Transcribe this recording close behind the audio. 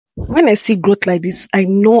When I see growth like this, I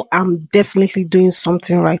know I'm definitely doing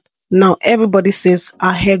something right. Now, everybody says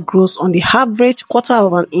our hair grows on the average quarter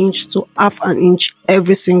of an inch to half an inch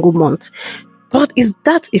every single month. But is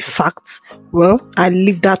that a fact? Well, I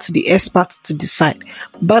leave that to the experts to decide.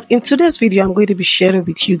 But in today's video, I'm going to be sharing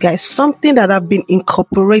with you guys something that I've been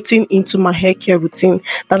incorporating into my hair care routine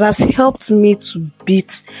that has helped me to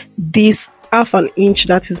beat this half an inch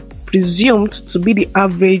that is presumed to be the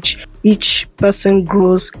average each person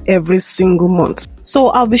grows every single month. So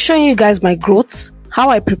I'll be showing you guys my growths, how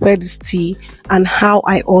I prepare this tea, and how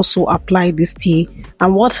I also apply this tea,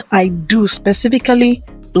 and what I do specifically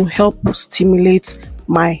to help stimulate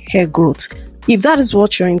my hair growth. If that is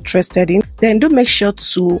what you're interested in, then do make sure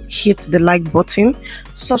to hit the like button,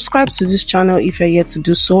 subscribe to this channel if you're yet to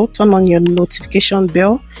do so, turn on your notification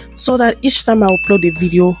bell so that each time I upload a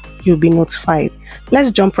video, you'll be notified. Let's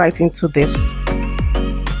jump right into this.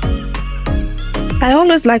 I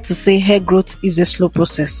always like to say hair growth is a slow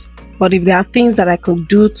process, but if there are things that I could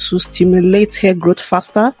do to stimulate hair growth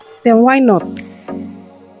faster, then why not?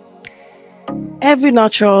 Every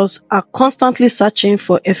naturals are constantly searching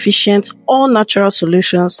for efficient, all-natural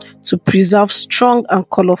solutions to preserve strong and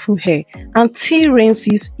colorful hair, and tea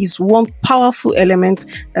rinses is one powerful element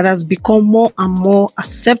that has become more and more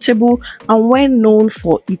acceptable and well known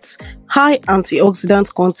for its high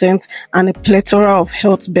antioxidant content and a plethora of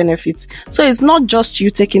health benefits. So it's not just you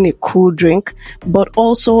taking a cool drink, but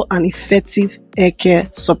also an effective hair care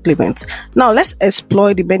supplement. Now let's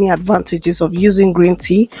explore the many advantages of using green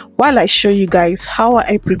tea while I show you guys how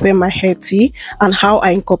I prepare my hair tea and how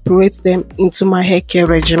I incorporate them into my hair care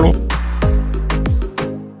regimen.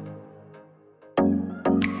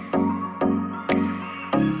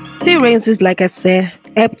 Tea rinses, like I said,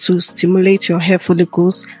 help to stimulate your hair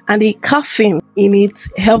follicles, and the caffeine in it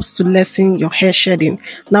helps to lessen your hair shedding.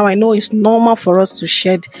 Now, I know it's normal for us to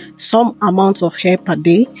shed some amount of hair per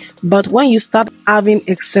day, but when you start having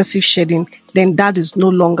excessive shedding, then that is no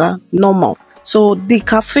longer normal. So the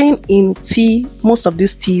caffeine in tea, most of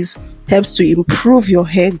these teas, helps to improve your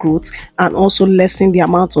hair growth and also lessen the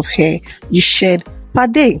amount of hair you shed per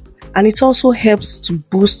day. And it also helps to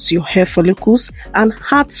boost your hair follicles and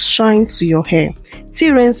add shine to your hair.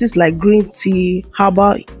 Tea rinses like green tea,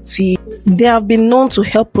 herbal tea, they have been known to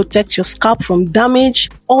help protect your scalp from damage,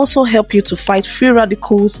 also help you to fight free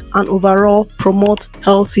radicals, and overall promote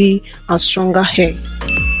healthy and stronger hair.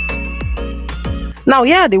 Now,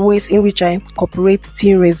 here are the ways in which I incorporate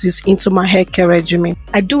tea rinses into my hair care regimen.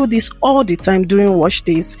 I do this all the time during wash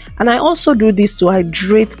days, and I also do this to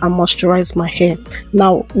hydrate and moisturize my hair.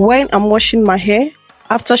 Now, when I'm washing my hair,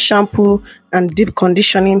 after shampoo and deep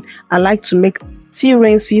conditioning, I like to make tea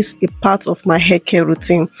rinses a part of my hair care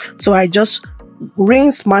routine. So I just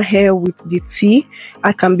rinse my hair with the tea.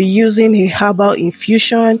 I can be using a herbal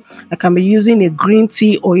infusion, I can be using a green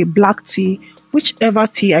tea or a black tea. Whichever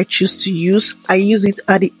tea I choose to use, I use it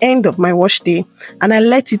at the end of my wash day, and I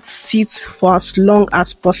let it sit for as long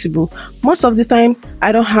as possible. Most of the time,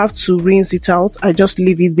 I don't have to rinse it out. I just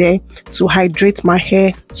leave it there to hydrate my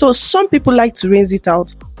hair. So some people like to rinse it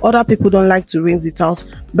out, other people don't like to rinse it out.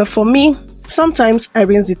 But for me, sometimes I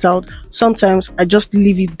rinse it out, sometimes I just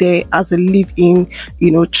leave it there as a leave-in,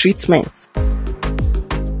 treatment.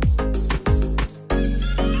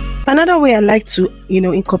 Another way I like to,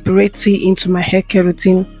 incorporate tea into my hair care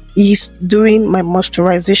routine is during my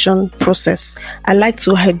moisturization process. I like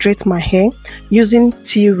to hydrate my hair using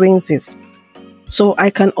tea rinses. So I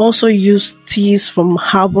can also use teas from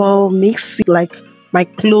herbal mix, like my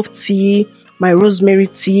clove tea, my rosemary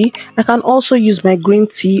tea. I can also use my green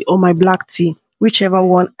tea or my black tea, whichever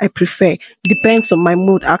one I prefer. Depends on my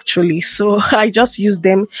mood actually. So I just use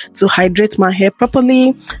them to hydrate my hair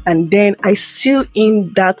properly, and then I seal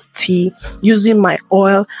in that tea using my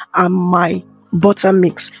oil and my butter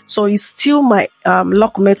mix. So it's still my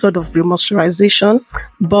lock method of remoisturization,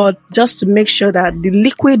 but just to make sure that the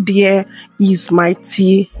liquid there is my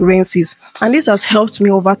tea rinses. And this has helped me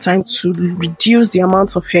over time to reduce the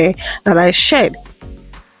amount of hair that I shed.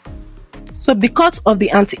 So because of the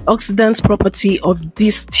antioxidant property of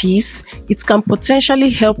these teas, it can potentially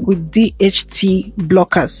help with DHT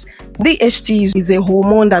blockers. DHT is a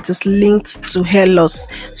hormone that is linked to hair loss.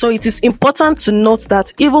 So it is important to note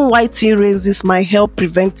that even while tea rinses might help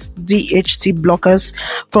prevent DHT blockers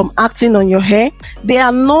from acting on your hair, they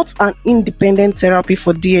are not an independent therapy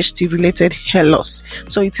for DHT related hair loss.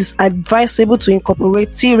 So it is advisable to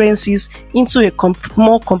incorporate tea rinses into a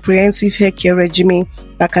more comprehensive hair care regimen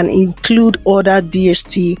that can include other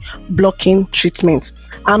DHT blocking treatments.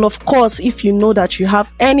 And of course, if you know that you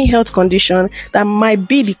have any health condition that might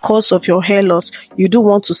be the cause of your hair loss, you do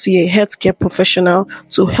want to see a healthcare professional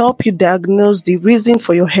to help you diagnose the reason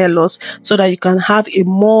for your hair loss so that you can have a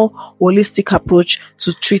more holistic approach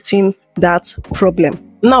to treating that problem.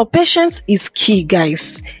 Now, patience is key,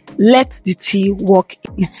 guys. Let the tea work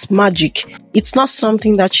its magic. It's not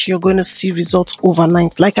something that you're going to see results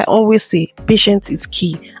overnight. Like I always say, patience is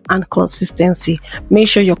key, and consistency. Make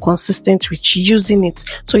sure you're consistent with using it.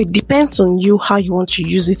 So it depends on you how you want to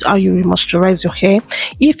use it, how you moisturize your hair.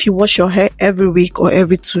 If you wash your hair every week or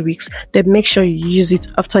every 2 weeks, then make sure you use it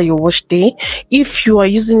after your wash day. If you are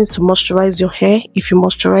using it to moisturize your hair, if you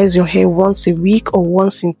moisturize your hair once a week or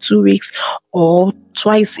once in 2 weeks or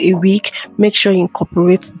twice a week, make sure you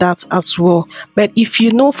incorporate that as well. But if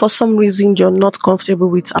you know for some reason you're not comfortable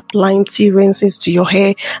with applying tea rinses to your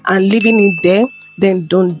hair and leaving it there, then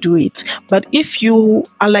don't do it. But if you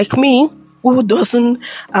are like me, who doesn't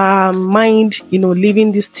mind,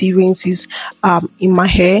 leaving these tea rinses in my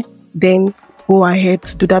hair, then go ahead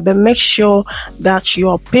to do that. But make sure that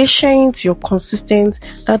you're patient, you're consistent.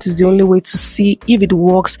 That is the only way to see if it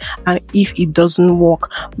works and if it doesn't work.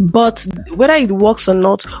 But whether it works or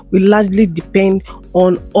not will largely depend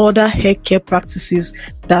on other hair care practices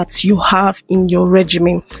that you have in your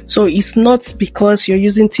regimen. So it's not because you're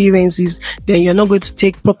using tea rinses then you're not going to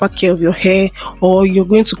take proper care of your hair, or you're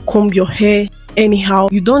going to comb your hair anyhow.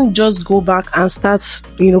 You don't just go back and start,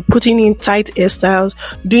 putting in tight hairstyles,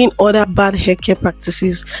 doing other bad hair care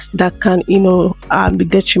practices that can, be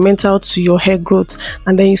detrimental to your hair growth,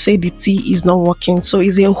 and then you say the tea is not working. So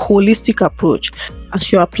it's a holistic approach. As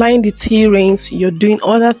you're applying the tea rinse, you're doing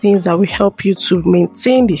other things that will help you to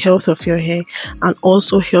maintain the health of your hair and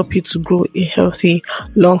also help you to grow a healthy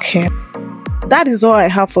long hair. That is all I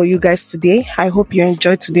have for you guys today. I hope you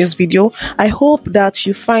enjoyed today's video. I hope that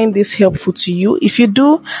you find this helpful to you. If you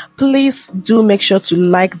do, please do make sure to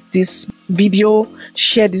like this video,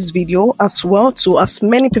 share this video as well to as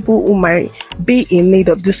many people who might be in need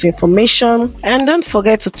of this information. And don't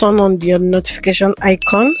forget to turn on the notification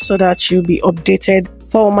icon so that you'll be updated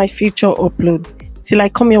for my future upload. Till I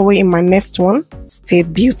come your way in my next one, stay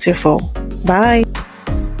beautiful. Bye.